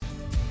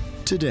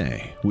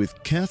Today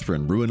with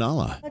Catherine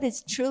Ruinala. God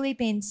has truly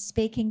been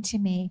speaking to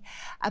me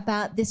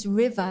about this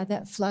river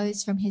that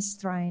flows from his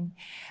throne.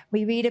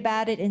 We read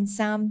about it in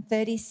Psalm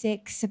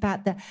 36, about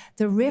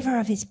the river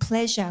of his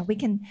pleasure. We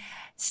can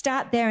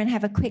start there and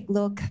have a quick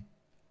look.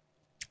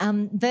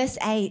 Verse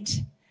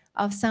 8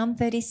 of Psalm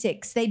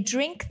 36, they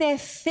drink their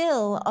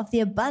fill of the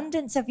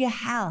abundance of your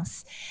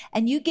house,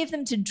 and you give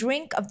them to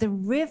drink of the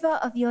river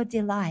of your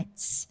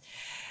delights.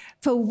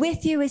 For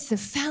with you is the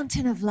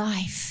fountain of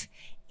life.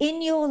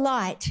 In your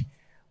light,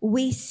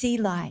 we see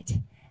light.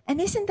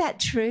 And isn't that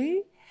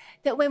true?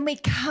 That when we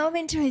come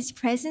into his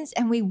presence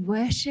and we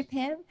worship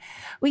him,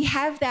 we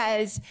have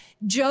those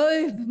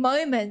Job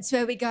moments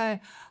where we go,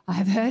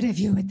 I've heard of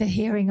you with the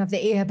hearing of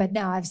the ear, but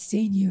now I've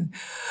seen you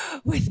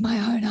with my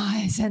own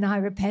eyes, and I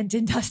repent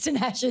in dust and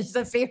ashes.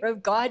 The fear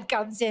of God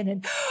comes in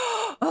and,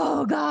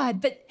 oh God,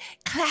 but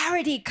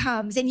clarity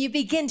comes and you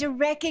begin to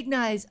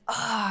recognize,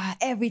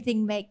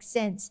 everything makes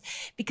sense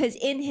because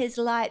in his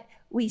light,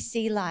 we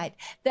see light.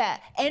 The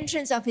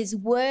entrance of his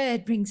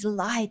word brings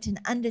light and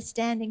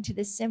understanding to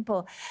the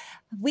simple.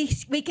 We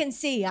can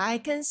see, I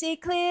can see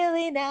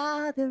clearly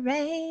now the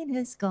rain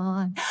has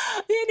gone.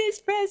 In his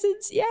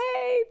presence,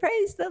 yay,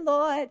 praise the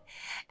Lord.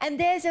 And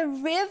there's a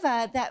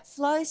river that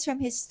flows from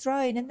his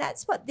throne. And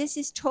that's what this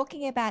is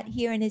talking about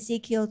here in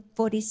Ezekiel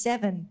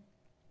 47.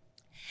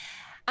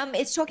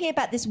 It's talking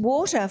about this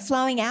water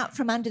flowing out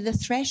from under the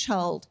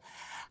threshold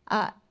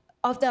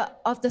of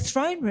the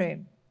throne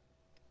room.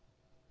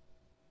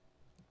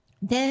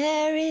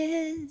 There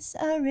is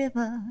a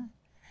river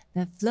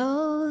that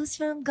flows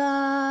from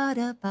God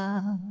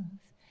above.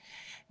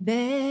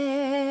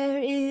 There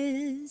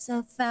is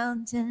a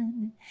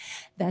fountain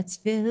that's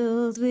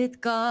filled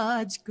with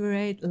God's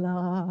great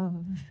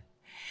love.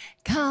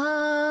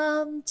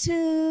 Come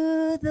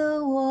to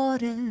the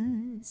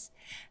waters.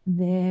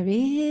 There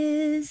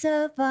is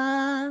a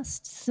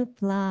vast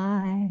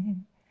supply.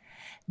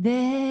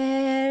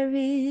 There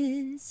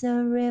is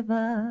a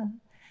river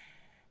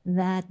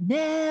that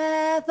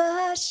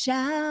never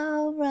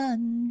shall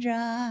run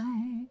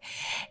dry.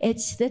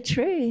 It's the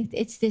truth.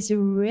 It's this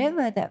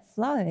river that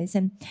flows.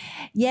 And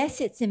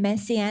yes, it's a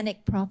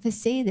messianic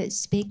prophecy that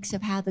speaks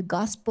of how the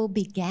gospel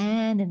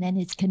began and then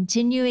it's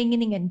continuing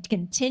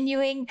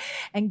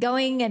and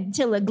going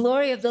until the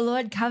glory of the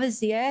Lord covers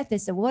the earth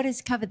as the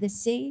waters cover the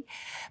sea.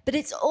 But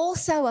it's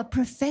also a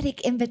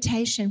prophetic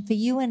invitation for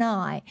you and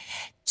I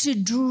to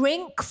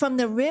drink from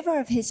the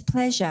river of his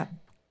pleasure.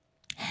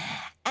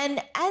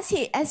 And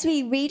as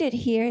we read it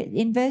here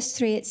in verse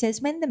 3, it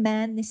says, when the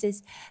man, this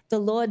is the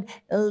Lord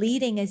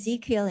leading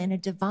Ezekiel in a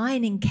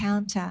divine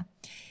encounter,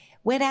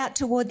 went out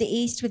toward the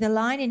east with a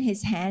line in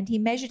his hand, he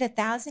measured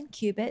 1,000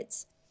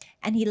 cubits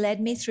and he led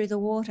me through the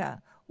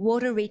water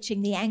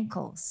reaching the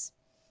ankles.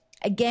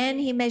 Again,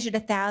 he measured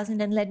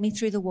 1,000 and led me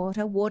through the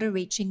water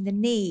reaching the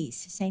knees.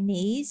 Say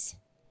knees.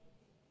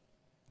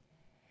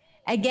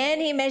 Again,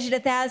 he measured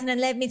 1,000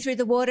 and led me through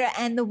the water,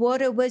 and the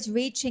water was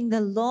reaching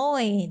the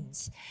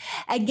loins.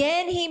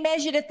 Again, he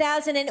measured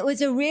 1,000, and it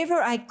was a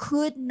river I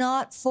could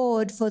not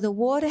ford, for the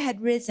water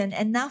had risen,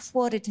 enough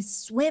water to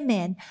swim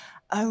in,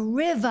 a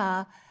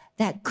river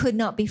that could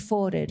not be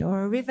forded,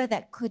 or a river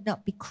that could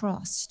not be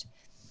crossed.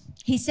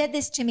 He said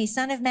this to me,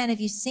 Son of man,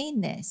 have you seen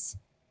this?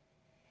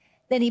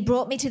 Then he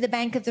brought me to the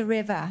bank of the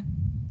river.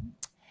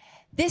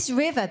 This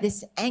river,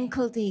 this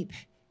ankle deep,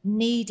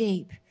 knee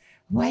deep,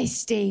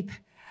 waist deep,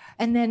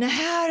 and then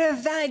out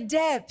of that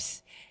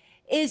depth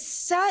is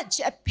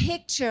such a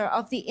picture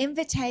of the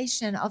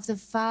invitation of the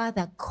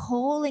Father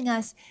calling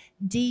us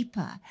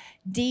deeper,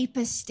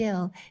 deeper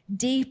still,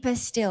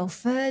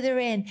 further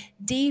in,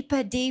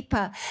 deeper.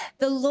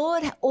 The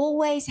Lord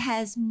always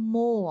has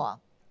more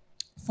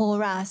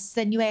for us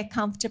than you are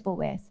comfortable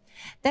with.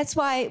 That's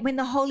why when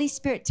the Holy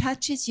Spirit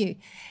touches you,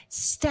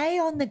 stay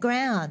on the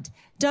ground.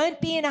 Don't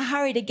be in a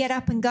hurry to get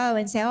up and go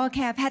and say,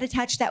 okay, I've had a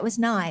touch, that was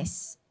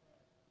nice.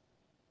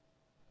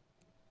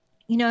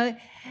 You know,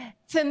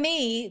 for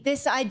me,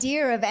 this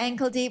idea of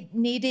ankle deep,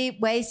 knee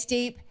deep, waist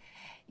deep,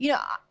 you know,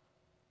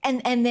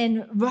 and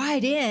then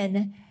right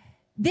in,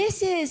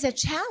 this is a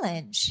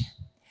challenge.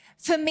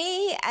 For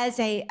me, as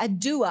a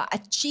doer,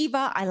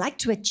 achiever, I like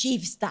to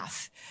achieve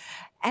stuff.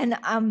 And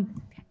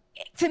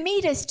for me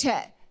just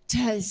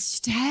to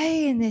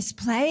stay in this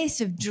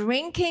place of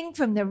drinking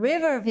from the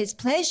river of his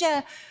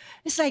pleasure,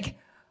 it's like,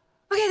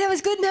 okay, that was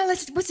good. Now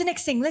what's the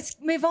next thing? Let's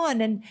move on.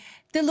 And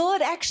the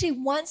Lord actually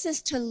wants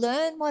us to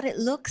learn what it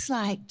looks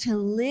like to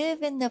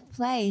live in the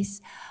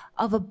place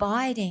of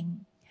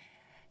abiding.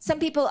 Some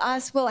people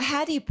ask, well,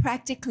 how do you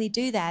practically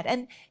do that?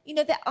 And, you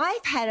know, that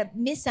I've had a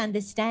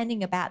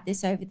misunderstanding about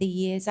this over the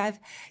years. I've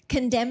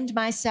condemned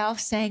myself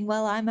saying,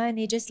 well, I'm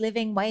only just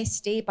living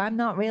waist deep. I'm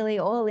not really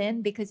all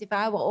in, because if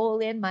I were all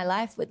in, my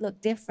life would look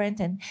different.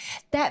 And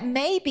that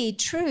may be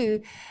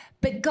true.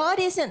 But God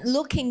isn't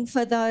looking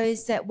for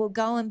those that will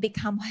go and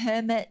become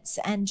hermits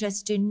and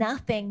just do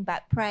nothing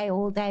but pray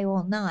all day,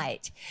 all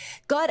night.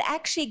 God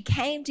actually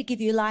came to give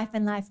you life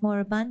and life more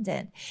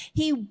abundant.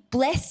 He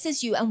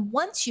blesses you and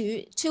wants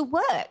you to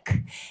work.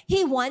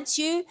 He wants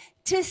you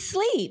to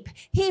sleep.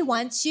 He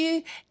wants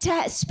you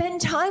to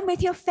spend time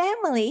with your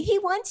family. He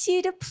wants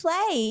you to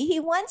play. He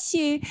wants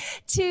you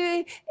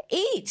to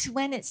eat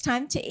when it's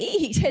time to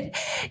eat. And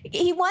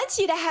he wants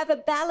you to have a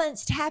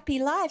balanced, happy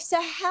life. So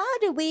how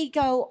do we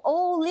go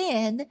all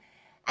in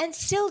and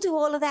still do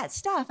all of that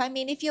stuff? I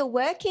mean, if you're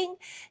working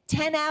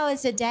 10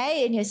 hours a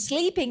day and you're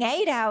sleeping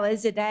 8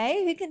 hours a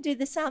day, who can do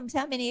the sums?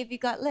 How many have you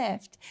got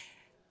left?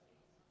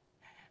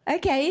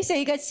 Okay, so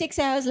you got 6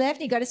 hours left.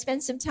 You got to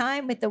spend some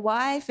time with the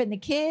wife and the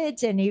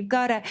kids, and you've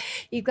got to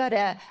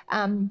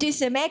do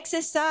some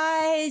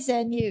exercise,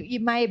 and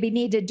you maybe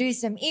need to do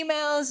some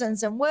emails and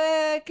some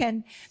work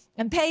and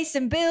pay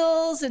some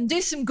bills and do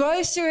some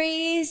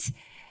groceries.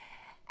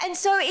 And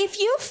so if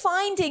you're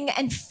finding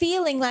and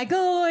feeling like,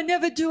 oh, I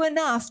never do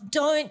enough,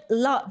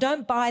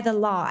 don't buy the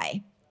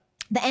lie.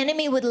 The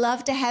enemy would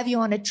love to have you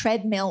on a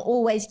treadmill,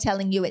 always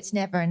telling you it's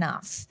never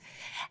enough.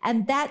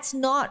 And that's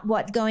not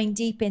what going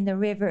deep in the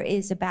river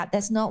is about.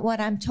 That's not what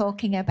I'm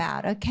talking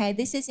about, okay?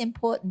 This is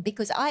important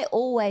because I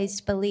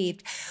always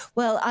believed,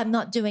 well, I'm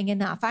not doing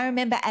enough. I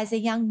remember as a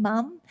young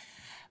mum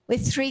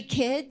with 3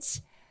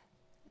 kids,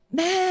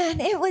 man,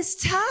 it was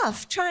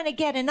tough trying to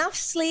get enough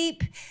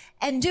sleep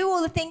and do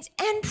all the things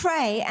and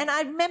pray. And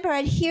I remember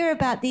I'd hear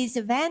about these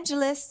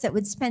evangelists that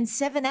would spend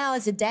 7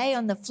 hours a day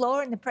on the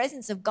floor in the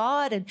presence of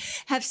God and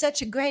have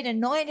such a great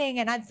anointing.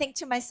 And I'd think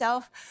to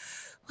myself,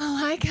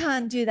 well, I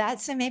can't do that.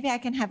 So maybe I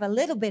can have a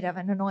little bit of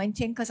an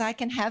anointing because I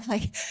can have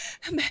like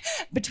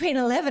between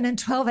 11 and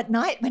 12 at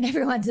night when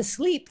everyone's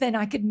asleep. Then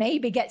I could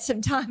maybe get some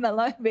time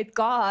alone with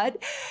God.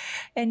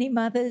 Any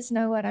mothers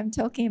know what I'm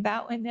talking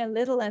about when they're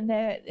little and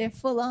they're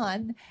full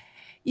on.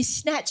 You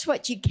snatch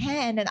what you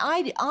can. And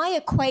I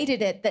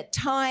equated it that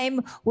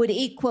time would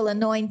equal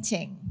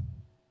anointing.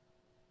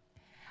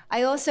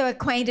 I also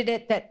equated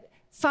it that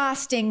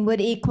fasting would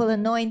equal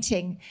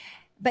anointing.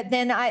 But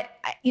then I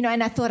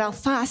thought I'll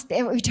fast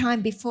every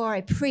time before I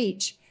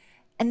preach.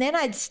 And then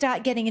I'd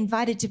start getting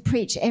invited to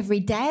preach every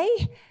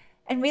day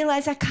and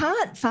realize I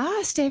can't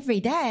fast every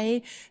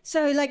day.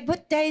 So like,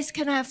 what days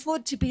can I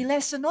afford to be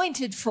less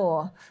anointed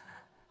for?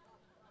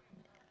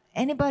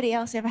 Anybody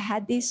else ever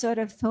had these sort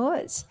of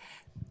thoughts?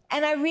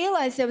 And I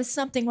realized there was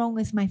something wrong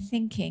with my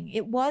thinking.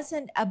 It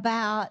wasn't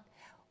about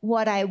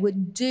what I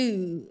would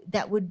do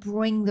that would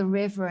bring the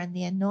river and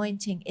the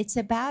anointing. It's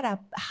about a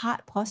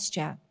heart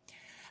posture.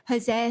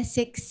 Hosea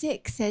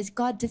 6:6 says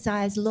God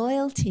desires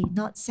loyalty,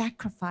 not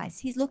sacrifice.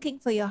 He's looking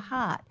for your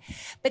heart.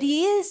 But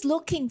he is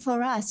looking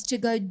for us to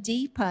go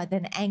deeper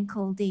than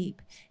ankle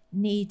deep,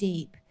 knee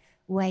deep,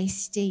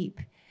 waist deep.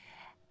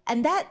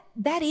 And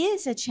that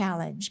is a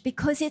challenge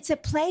because it's a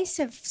place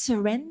of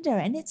surrender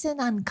and it's an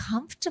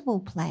uncomfortable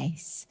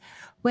place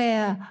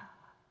where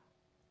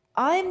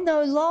I'm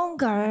no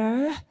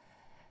longer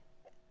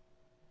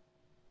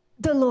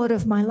the Lord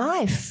of my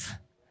life.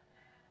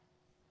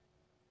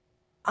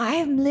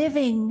 I'm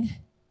living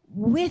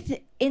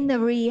in the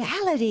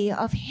reality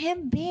of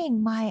him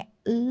being my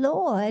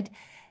Lord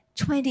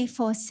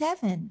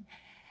 24/7.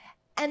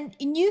 And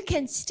you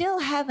can still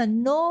have a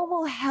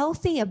normal,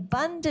 healthy,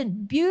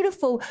 abundant,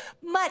 beautiful,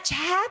 much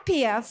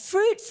happier,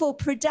 fruitful,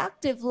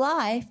 productive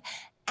life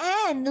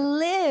and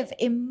live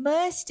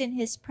immersed in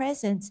his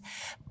presence.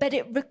 But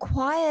it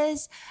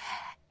requires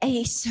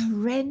a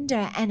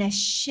surrender and a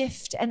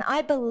shift. And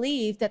I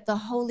believe that the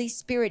Holy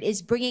Spirit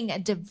is bringing a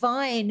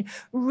divine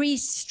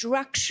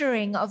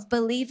restructuring of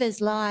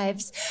believers'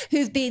 lives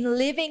who've been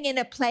living in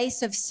a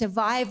place of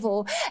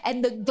survival.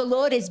 And the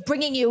Lord is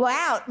bringing you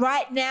out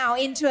right now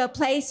into a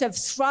place of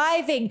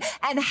thriving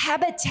and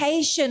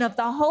habitation of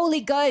the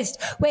Holy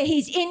Ghost, where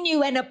he's in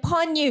you and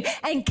upon you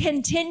and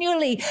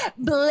continually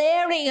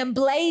blaring and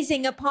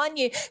blazing upon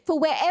you. For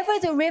wherever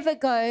the river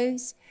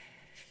goes,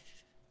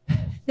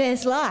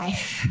 there's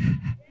life.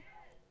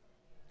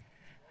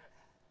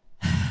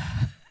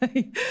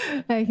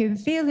 I can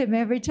feel him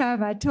every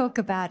time I talk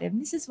about him.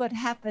 This is what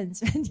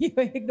happens when you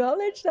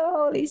acknowledge the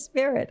Holy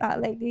Spirit.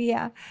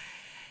 Hallelujah.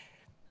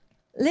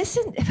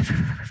 Listen.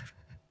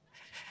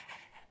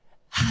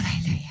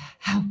 Hallelujah.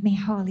 Help me,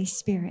 Holy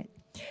Spirit.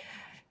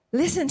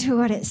 Listen to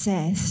what it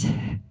says.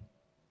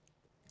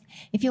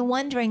 If you're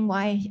wondering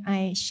why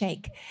I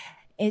shake,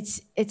 it's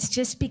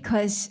just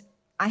because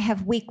I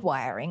have weak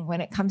wiring when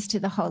it comes to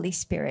the Holy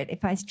Spirit.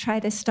 If I try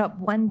to stop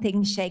one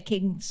thing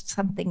shaking,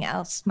 something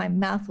else, my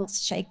mouth will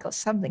shake or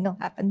something will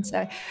happen.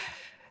 So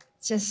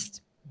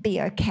just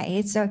be okay.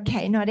 It's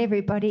okay. Not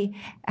everybody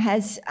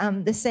has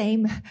the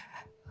same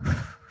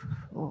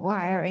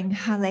wiring.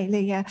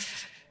 Hallelujah.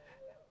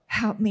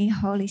 Help me,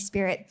 Holy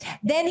Spirit.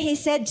 Then he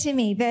said to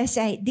me, verse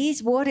 8,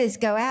 these waters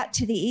go out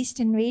to the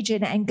eastern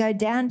region and go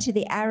down to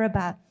the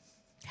Arabah.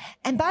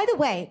 And by the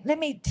way, let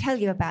me tell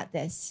you about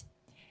this.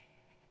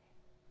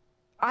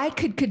 I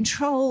could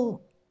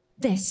control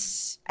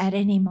this at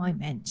any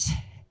moment.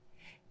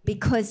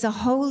 because the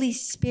Holy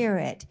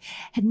Spirit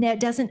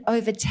doesn't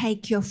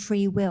overtake your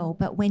free will.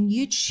 But when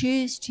you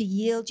choose to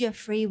yield your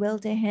free will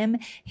to him,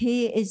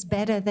 he is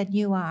better than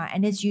you are.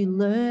 And as you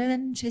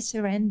learn to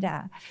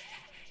surrender,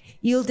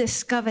 you'll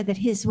discover that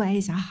his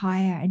ways are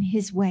higher and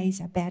his ways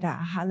are better.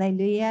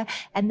 Hallelujah.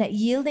 And that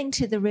yielding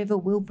to the river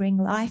will bring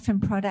life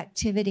and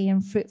productivity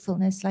and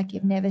fruitfulness like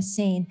you've never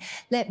seen.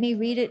 Let me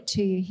read it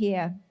to you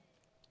here.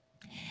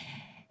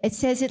 It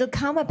says, it'll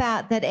come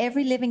about that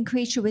every living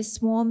creature with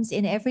swarms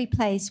in every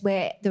place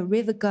where the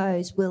river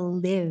goes will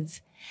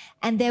live.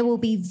 And there will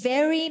be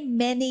very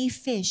many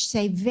fish.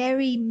 Say,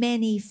 very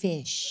many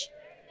fish.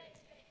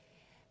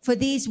 For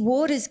these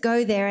waters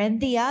go there and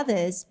the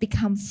others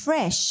become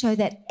fresh so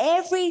that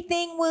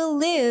everything will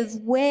live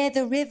where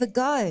the river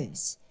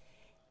goes.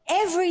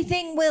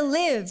 Everything will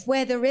live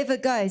where the river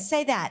goes.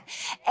 Say that.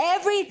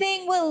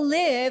 Everything will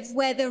live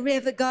where the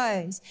river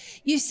goes.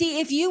 You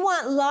see, if you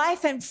want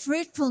life and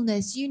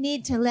fruitfulness, you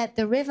need to let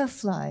the river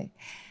flow.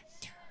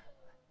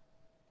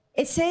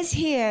 It says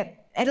here,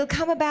 it'll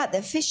come about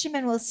that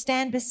fishermen will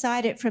stand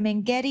beside it from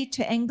En-gedi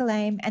to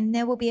Englaim, and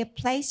there will be a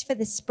place for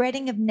the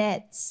spreading of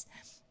nets.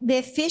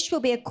 Their fish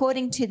will be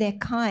according to their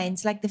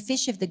kinds, like the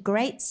fish of the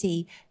great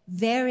sea,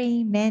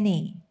 very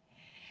many.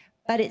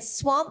 But its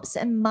swamps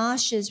and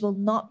marshes will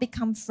not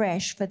become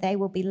fresh, for they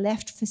will be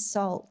left for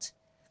salt.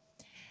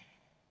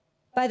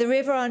 By the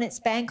river on its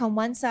bank on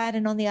one side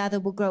and on the other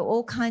will grow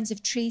all kinds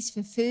of trees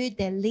for food.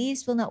 Their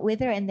leaves will not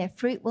wither and their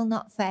fruit will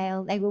not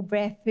fail. They will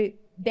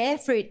bear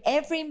fruit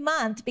every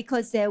month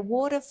because their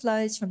water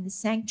flows from the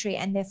sanctuary,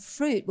 and their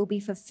fruit will be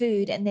for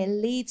food and their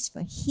leaves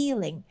for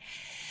healing.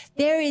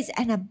 There is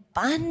an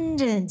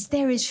abundance.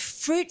 There is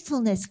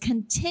fruitfulness,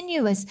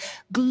 continuous,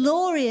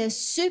 glorious,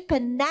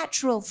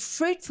 supernatural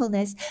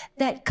fruitfulness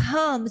that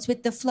comes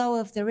with the flow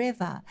of the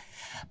river.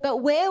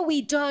 But where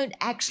we don't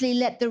actually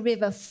let the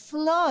river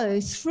flow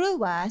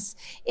through us,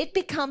 it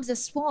becomes a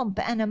swamp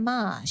and a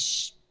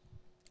marsh.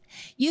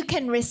 You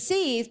can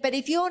receive, but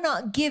if you're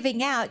not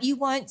giving out, you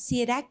won't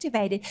see it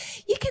activated.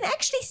 You can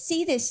actually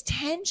see this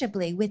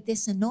tangibly with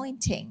this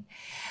anointing,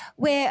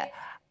 where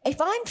if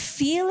I'm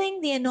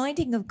feeling the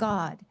anointing of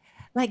God,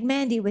 like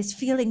Mandy was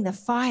feeling the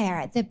fire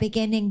at the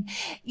beginning,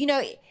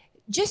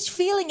 just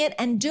feeling it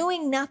and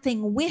doing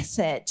nothing with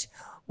it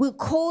will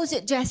cause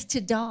it just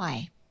to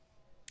die,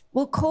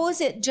 will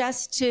cause it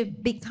just to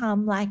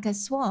become like a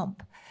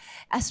swamp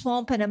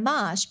and a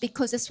marsh,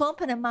 because a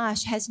swamp and a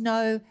marsh has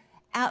no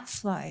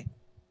outflow.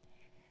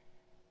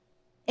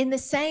 In the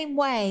same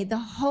way, the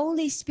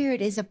Holy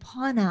Spirit is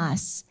upon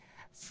us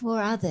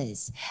for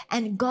others,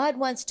 and God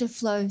wants to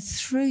flow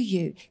through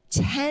you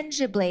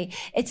tangibly.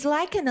 It's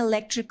like an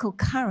electrical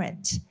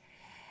current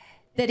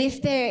that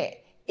if there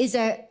is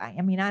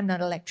I'm not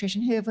an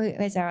electrician.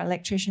 Who's our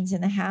electricians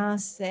in the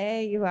house?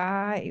 There you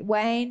are.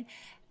 Wayne,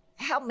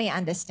 help me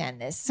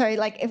understand this. So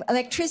like if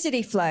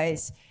electricity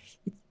flows,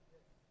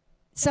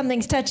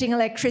 something's touching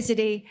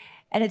electricity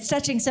and it's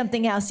touching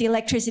something else, the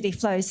electricity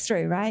flows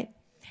through, right?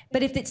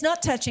 But if it's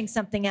not touching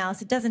something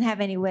else, it doesn't have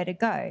anywhere to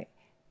go.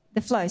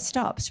 The flow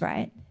stops,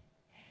 right?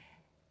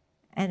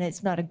 And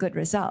it's not a good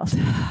result.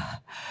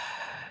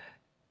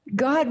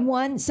 God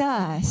wants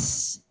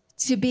us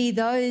to be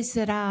those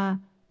that are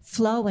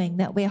flowing,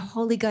 that we're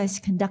Holy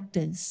Ghost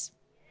conductors.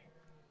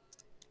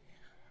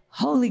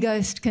 Holy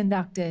Ghost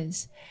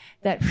conductors,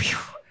 that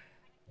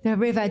the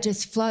river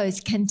just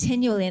flows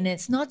continually, and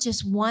it's not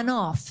just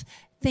one-off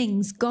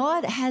things.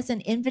 God has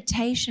an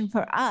invitation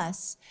for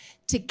us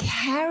to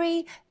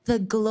carry the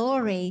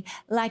glory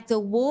like the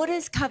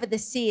waters cover the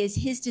sea. Is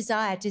his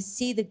desire to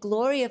see the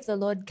glory of the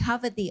Lord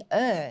cover the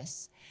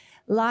earth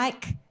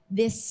like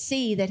this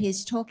sea that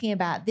he's talking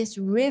about. This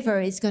river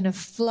is going to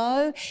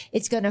flow.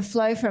 It's going to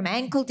flow from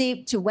ankle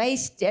deep to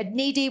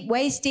knee deep,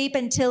 waist deep,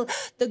 until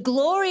the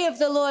glory of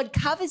the Lord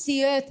covers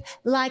the earth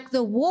like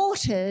the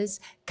waters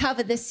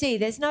cover the sea.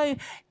 There's no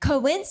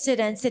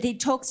coincidence that he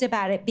talks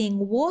about it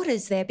being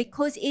waters there,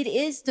 because it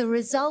is the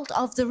result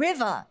of the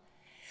river.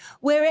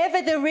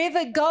 Wherever the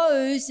river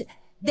goes,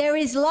 there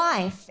is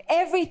life.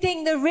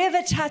 Everything the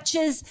river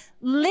touches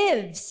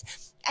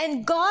lives.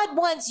 And God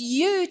wants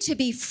you to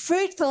be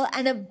fruitful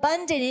and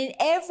abundant in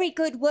every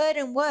good word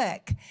and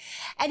work.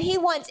 And he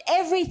wants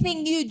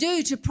everything you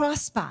do to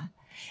prosper,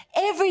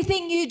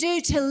 everything you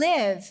do to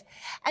live.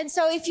 And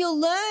so if you'll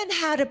learn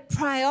how to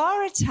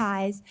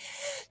prioritize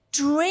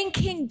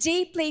drinking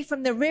deeply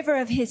from the river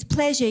of his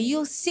pleasure,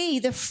 you'll see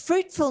the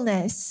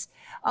fruitfulness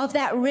of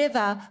that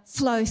river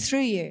flow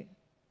through you.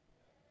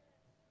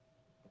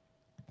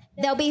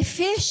 There'll be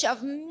fish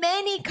of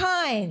many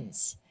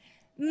kinds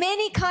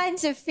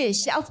of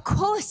fish. Of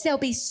course, there'll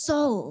be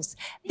souls.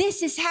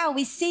 This is how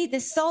we see the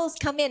souls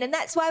come in. And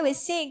that's why we're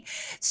seeing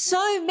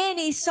so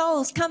many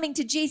souls coming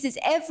to Jesus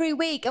every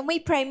week. And we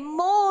pray,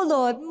 more,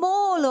 Lord,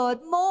 more, Lord,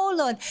 more,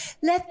 Lord.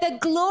 Let the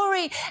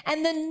glory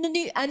and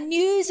the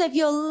news of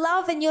your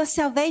love and your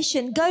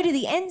salvation go to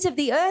the ends of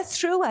the earth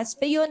through us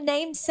for your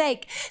name's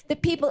sake. The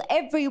people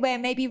everywhere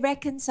may be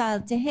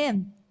reconciled to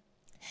him.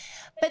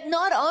 But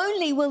not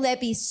only will there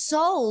be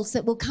souls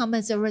that will come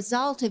as a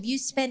result of you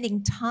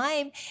spending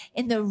time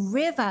in the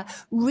river,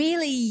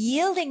 really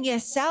yielding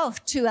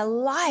yourself to a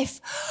life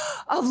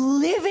of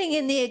living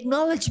in the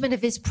acknowledgement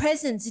of his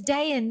presence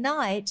day and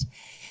night,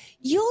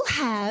 you'll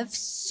have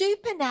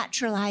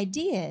supernatural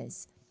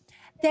ideas.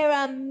 There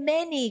are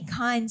many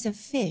kinds of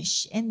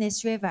fish in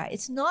this river.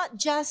 It's not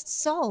just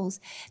souls.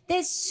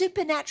 There's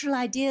supernatural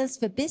ideas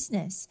for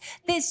business.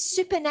 There's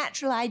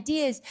supernatural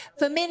ideas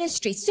for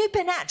ministry,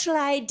 supernatural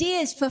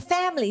ideas for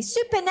family,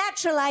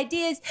 supernatural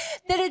ideas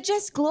that are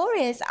just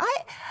glorious.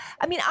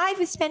 I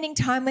was spending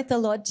time with the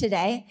Lord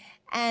today,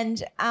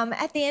 and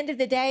at the end of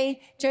the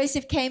day,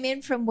 Joseph came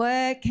in from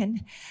work,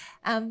 and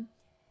I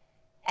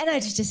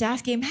was just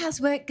asking him, how's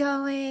work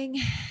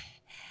going?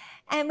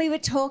 And we were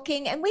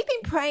talking, and we've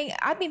been praying.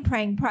 I've been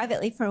praying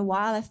privately for a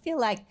while. I feel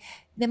like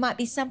there might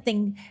be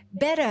something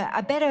better,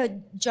 a better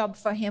job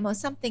for him or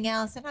something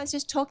else. And I was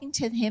just talking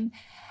to him,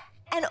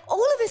 and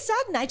all of a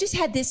sudden I just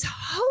had this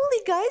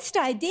Holy Ghost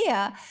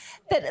idea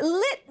that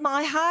lit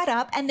my heart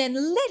up and then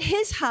lit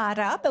his heart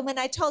up. And when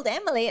I told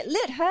Emily, it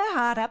lit her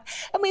heart up.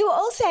 And we were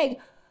all saying,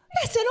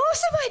 that's an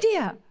awesome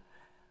idea.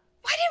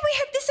 Why didn't we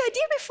have this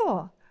idea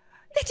before?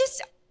 That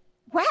just...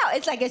 wow,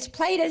 it's like it's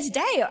plain as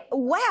day.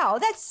 Wow,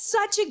 that's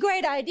such a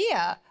great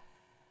idea.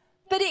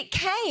 But it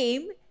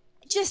came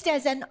just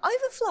as an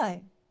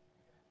overflow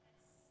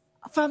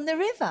from the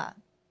river.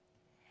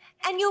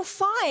 And you'll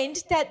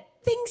find that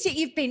things that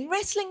you've been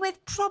wrestling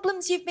with,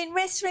 problems you've been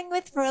wrestling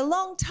with for a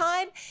long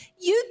time,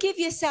 you give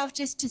yourself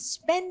just to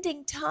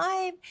spending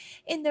time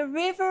in the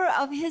river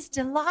of his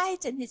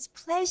delight and his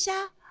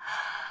pleasure,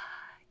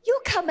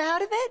 you'll come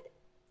out of it.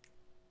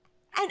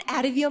 And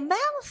out of your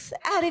mouth,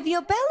 out of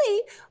your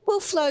belly will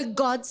flow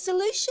God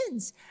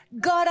solutions,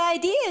 God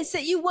ideas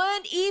that you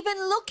weren't even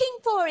looking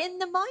for in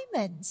the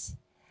moment.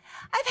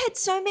 I've had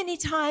so many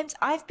times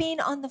I've been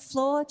on the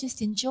floor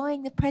just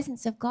enjoying the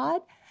presence of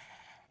God,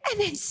 and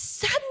then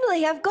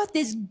suddenly I've got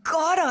this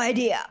God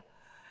idea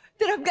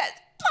that I've got,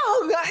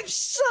 I'm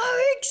so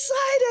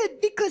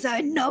excited because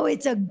I know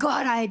it's a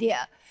God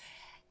idea.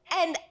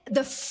 And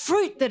the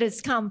fruit that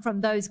has come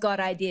from those God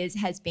ideas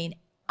has been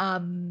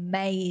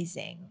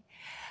amazing.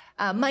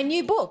 My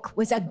new book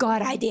was a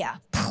God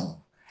idea.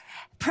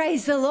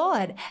 Praise the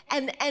Lord.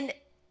 And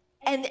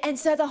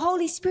so the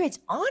Holy Spirit's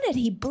on it.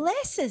 He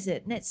blesses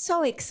it, and it's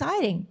so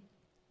exciting.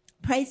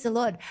 Praise the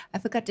Lord. I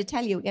forgot to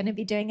tell you, we're going to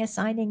be doing a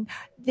signing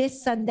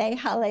this Sunday.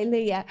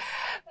 Hallelujah.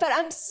 But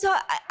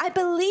I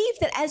believe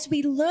that as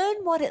we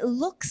learn what it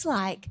looks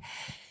like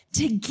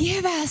to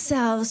give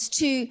ourselves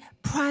to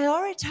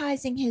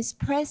prioritizing his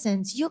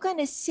presence, you're going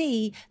to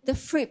see the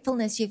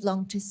fruitfulness you've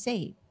longed to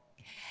see.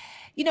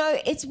 You know,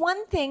 it's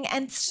one thing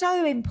and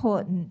so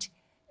important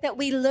that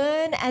we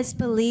learn as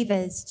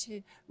believers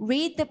to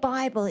read the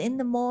Bible in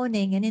the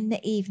morning and in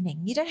the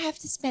evening. You don't have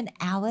to spend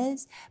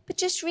hours, but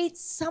just read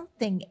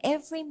something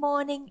every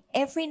morning,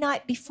 every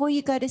night before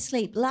you go to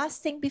sleep.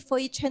 Last thing before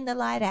you turn the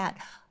light out,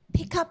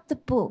 pick up the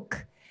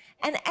book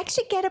and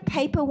actually get a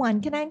paper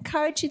one. Can I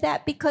encourage you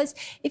that? Because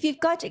if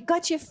you've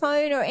got your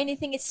phone or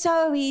anything, it's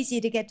so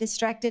easy to get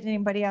distracted.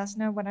 Anybody else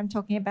know what I'm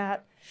talking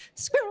about?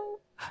 Squirrel.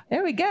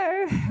 There we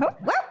go. Oh,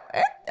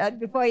 well, and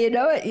before you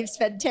know it, you've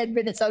spent 10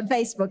 minutes on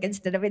Facebook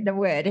instead of in the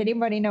Word.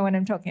 Anybody know what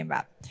I'm talking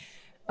about?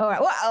 All right.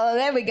 Well,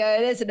 there we go.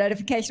 There's a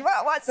notification.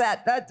 Well, what's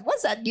that?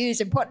 What's that news?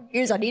 Important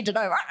news I need to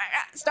know.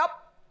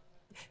 Stop.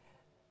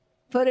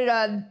 Put it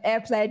on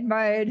airplane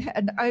mode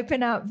and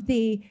open up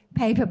the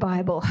paper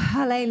Bible.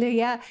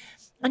 Hallelujah.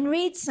 And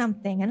read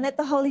something and let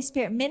the Holy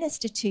Spirit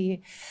minister to you.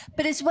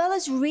 But as well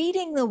as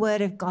reading the Word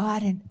of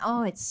God, and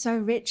it's so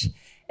rich.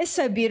 It's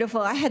so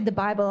beautiful. I had the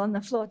Bible on the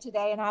floor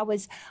today, and I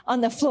was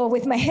on the floor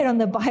with my head on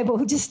the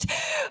Bible, just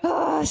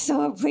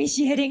so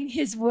appreciating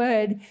his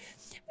word.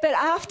 But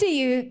after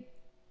you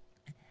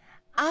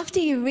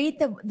read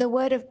the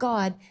word of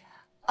God,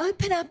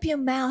 open up your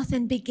mouth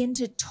and begin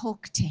to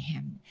talk to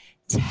him.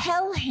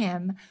 Tell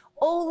him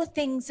all the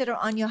things that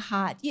are on your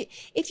heart.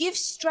 If you've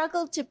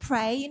struggled to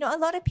pray, a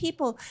lot of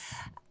people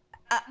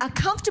are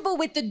comfortable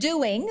with the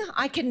doing.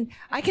 I can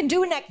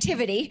do an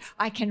activity.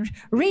 I can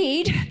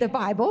read the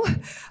Bible.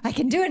 I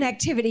can do an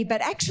activity, but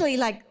actually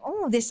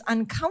this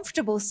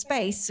uncomfortable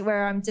space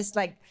where I'm just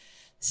like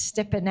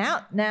stepping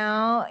out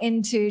now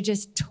into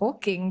just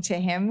talking to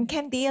him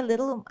can be a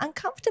little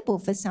uncomfortable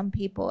for some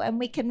people, and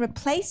we can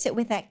replace it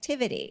with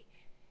activity.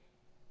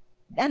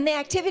 And the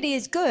activity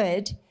is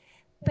good,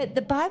 but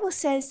the Bible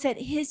says that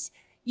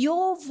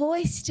your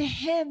voice to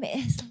him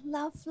is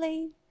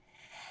lovely.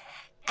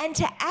 And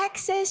to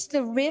access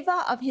the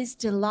river of his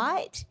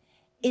delight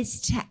is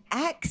to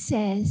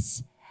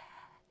access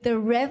the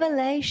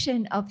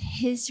revelation of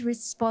his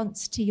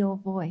response to your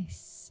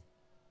voice.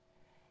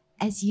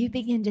 As you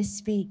begin to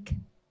speak,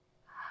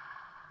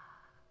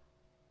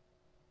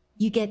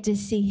 you get to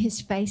see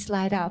his face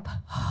light up.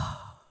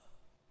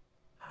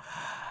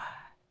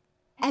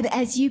 And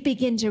as you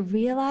begin to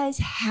realize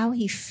how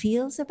he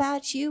feels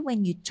about you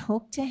when you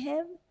talk to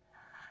him,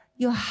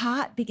 your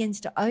heart begins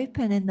to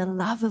open and the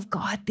love of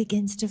God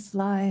begins to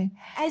flow.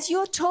 As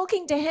you're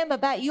talking to him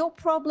about your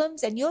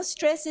problems and your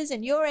stresses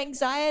and your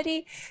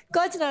anxiety,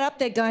 God's not up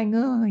there going,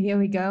 oh, here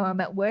we go. I'm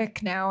at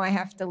work now. I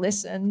have to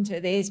listen to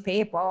these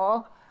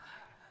people.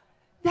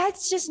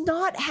 That's just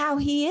not how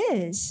he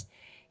is.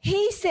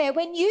 He's there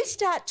when you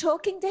start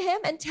talking to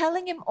him and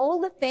telling him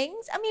all the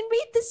things. I mean,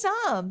 read the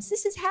Psalms.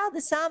 This is how the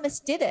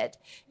psalmist did it.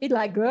 He'd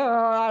like, oh,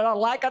 I don't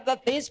like it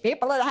that these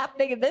people are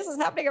happening and this is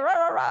happening. Rah,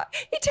 rah, rah.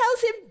 He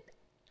tells him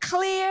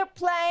clear,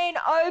 plain,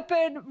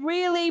 open,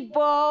 really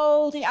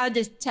bold. I'll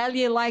just tell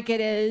you like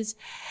it is.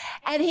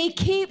 And he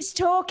keeps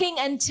talking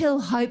until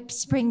hope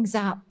springs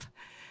up.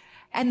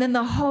 And then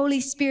the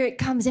Holy Spirit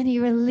comes and he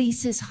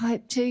releases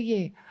hope to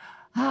you.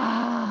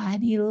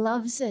 And he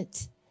loves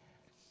it.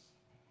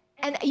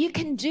 And you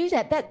can do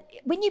that. That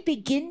when you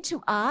begin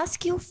to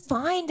ask, you'll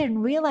find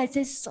and realize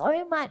there's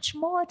so much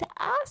more to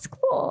ask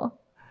for.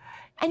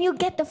 And you'll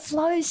get the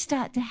flow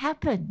start to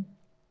happen.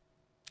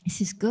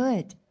 This is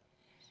good.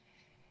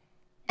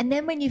 And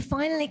then when you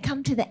finally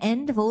come to the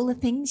end of all the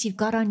things you've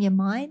got on your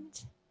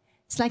mind,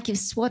 it's like you've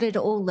swatted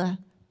all the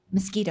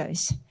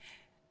mosquitoes.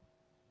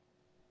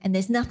 And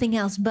there's nothing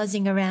else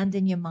buzzing around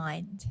in your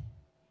mind.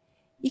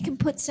 You can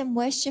put some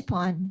worship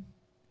on.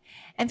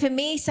 And for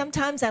me,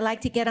 sometimes I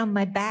like to get on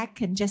my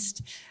back and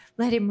just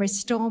let him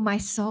restore my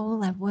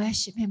soul. I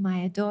worship him. I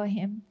adore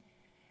him.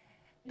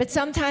 But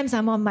sometimes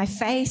I'm on my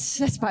face.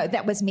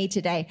 That was me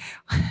today.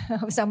 I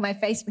was on my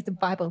face with the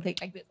Bible thing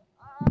like this.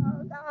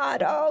 Oh,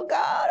 God, oh,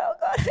 God, oh,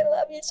 God, I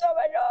love you so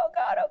much. Oh,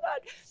 God, oh,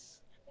 God.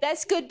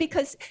 That's good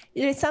because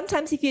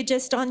sometimes if you're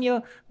just on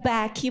your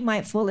back, you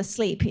might fall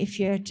asleep if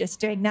you're just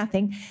doing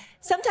nothing.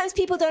 Sometimes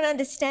people don't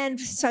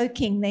understand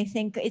soaking. They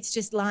think it's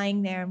just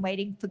lying there and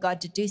waiting for God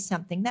to do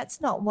something.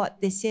 That's not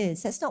what this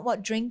is. That's not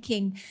what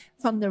drinking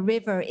from the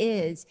river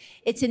is.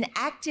 It's an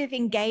active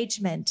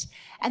engagement,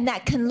 and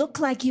that can look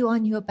like you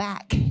on your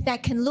back.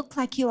 That can look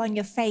like you on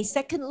your face.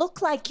 That can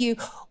look like you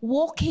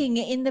walking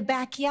in the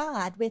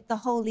backyard with the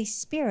Holy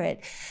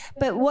Spirit.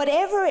 But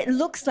whatever it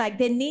looks like,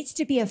 there needs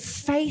to be a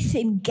faith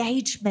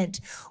engagement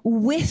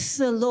with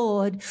the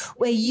Lord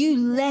where you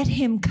let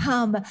him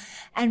come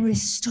and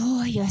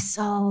restore your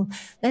soul.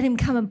 Let him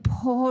come and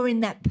pour in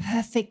that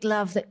perfect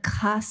love that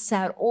casts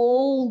out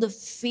all the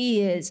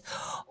fears,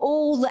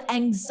 all the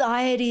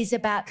anxieties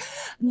about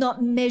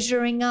not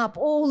measuring up,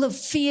 all the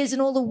fears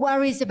and all the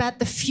worries about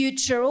the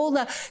future, all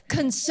the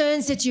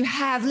concerns that you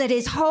have. Let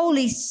his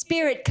Holy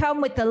Spirit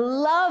come with the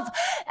love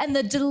and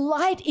the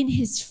delight in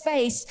his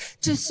face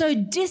to so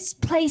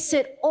displace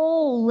it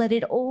all that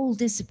it all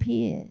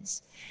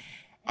disappears.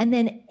 And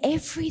then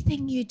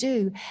everything you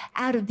do,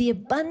 out of the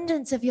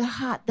abundance of your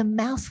heart, the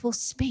mouth will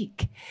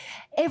speak.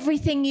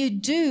 Everything you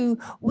do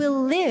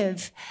will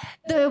live.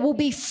 There will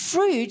be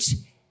fruit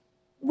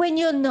when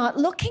you're not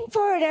looking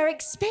for it or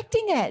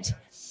expecting it.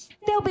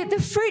 There'll be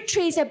the fruit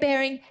trees are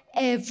bearing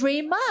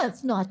every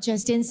month, not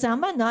just in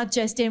summer, not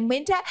just in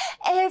winter,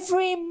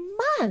 every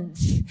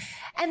month.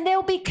 And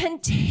there'll be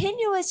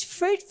continuous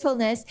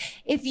fruitfulness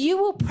if you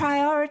will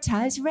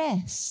prioritize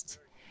rest.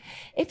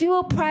 If you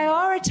will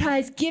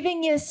prioritize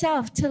giving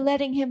yourself to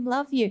letting him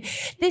love you.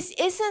 This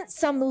isn't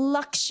some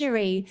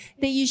luxury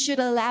that you should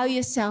allow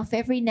yourself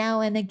every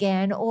now and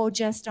again or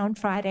just on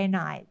Friday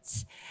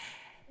nights.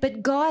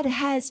 But God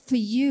has for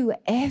you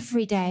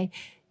every day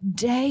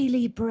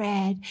daily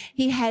bread.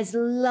 He has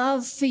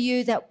love for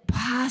you that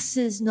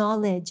passes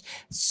knowledge,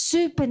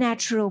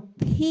 supernatural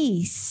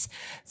peace,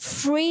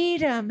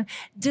 freedom,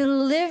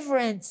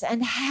 deliverance,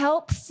 and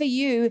help for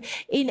you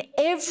in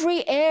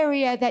every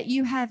area that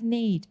you have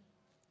need.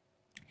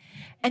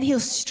 And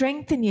he'll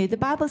strengthen you. The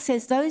Bible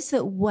says those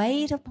that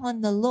wait upon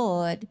the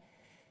Lord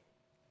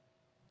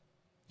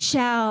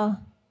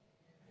shall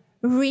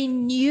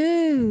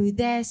renew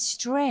their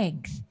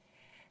strength.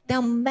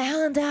 They'll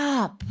mount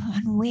up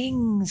on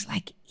wings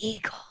like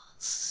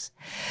eagles.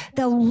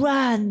 They'll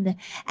run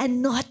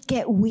and not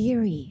get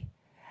weary.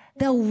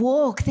 They'll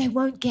walk, they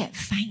won't get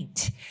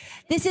faint.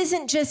 This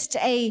isn't just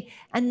a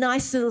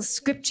nice little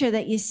scripture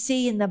that you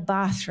see in the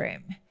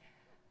bathroom.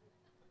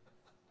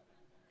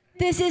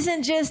 This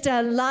isn't just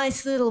a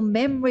nice little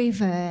memory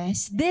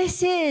verse.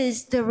 This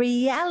is the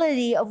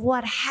reality of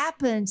what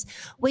happens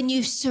when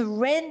you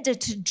surrender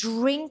to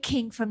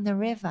drinking from the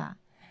river.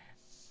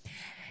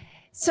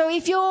 So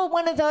if you're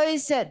one of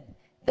those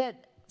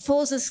that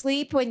falls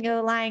asleep when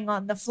you're lying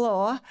on the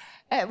floor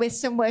with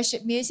some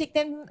worship music,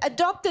 then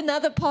adopt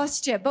another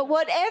posture. But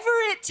whatever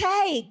it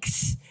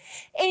takes,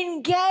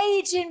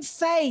 engage in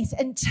faith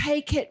and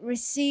take it,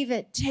 receive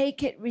it,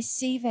 take it,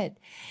 receive it.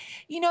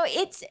 You know,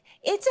 it's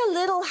a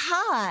little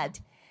hard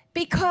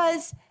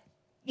because,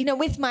 you know,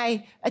 with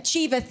my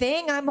achiever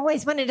thing, I'm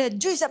always wanting to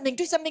do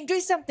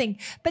something.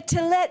 But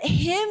to let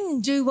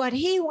him do what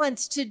he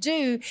wants to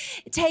do,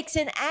 it takes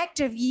an act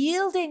of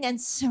yielding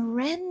and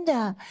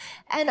surrender.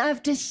 And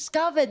I've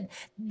discovered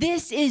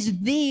this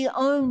is the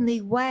only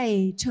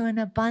way to an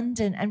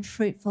abundant and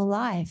fruitful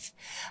life.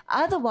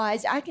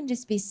 Otherwise, I can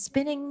just be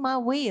spinning my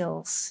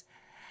wheels.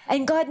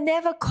 And God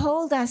never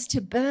called us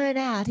to burn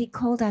out. He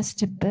called us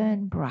to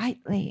burn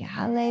brightly.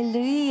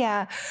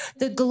 Hallelujah.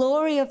 The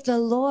glory of the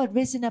Lord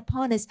risen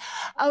upon us.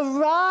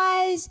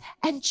 Arise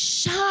and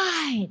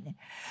shine,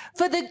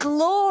 for the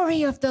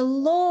glory of the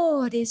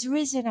Lord is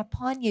risen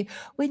upon you.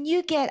 When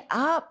you get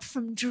up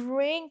from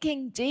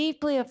drinking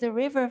deeply of the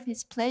river of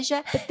his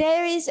pleasure,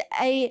 there is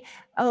a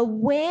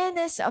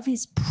awareness of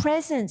his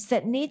presence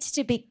that needs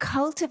to be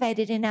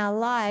cultivated in our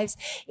lives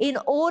in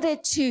order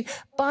to,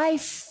 by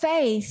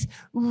faith,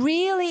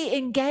 really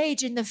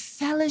engage in the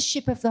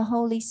fellowship of the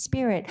Holy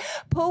Spirit.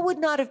 Paul would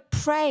not have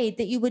prayed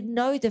that you would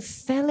know the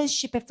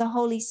fellowship of the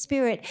Holy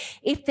Spirit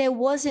if there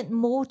wasn't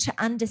more to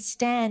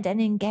understand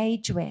and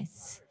engage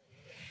with.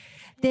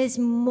 There's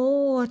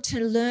more to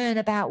learn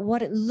about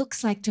what it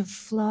looks like to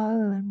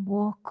flow and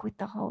walk with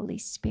the Holy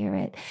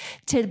Spirit,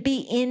 to be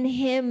in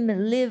him,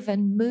 live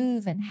and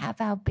move and have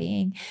our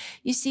being.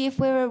 You see, if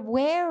we're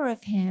aware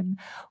of him,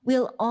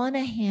 we'll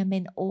honor him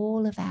in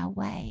all of our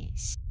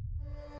ways.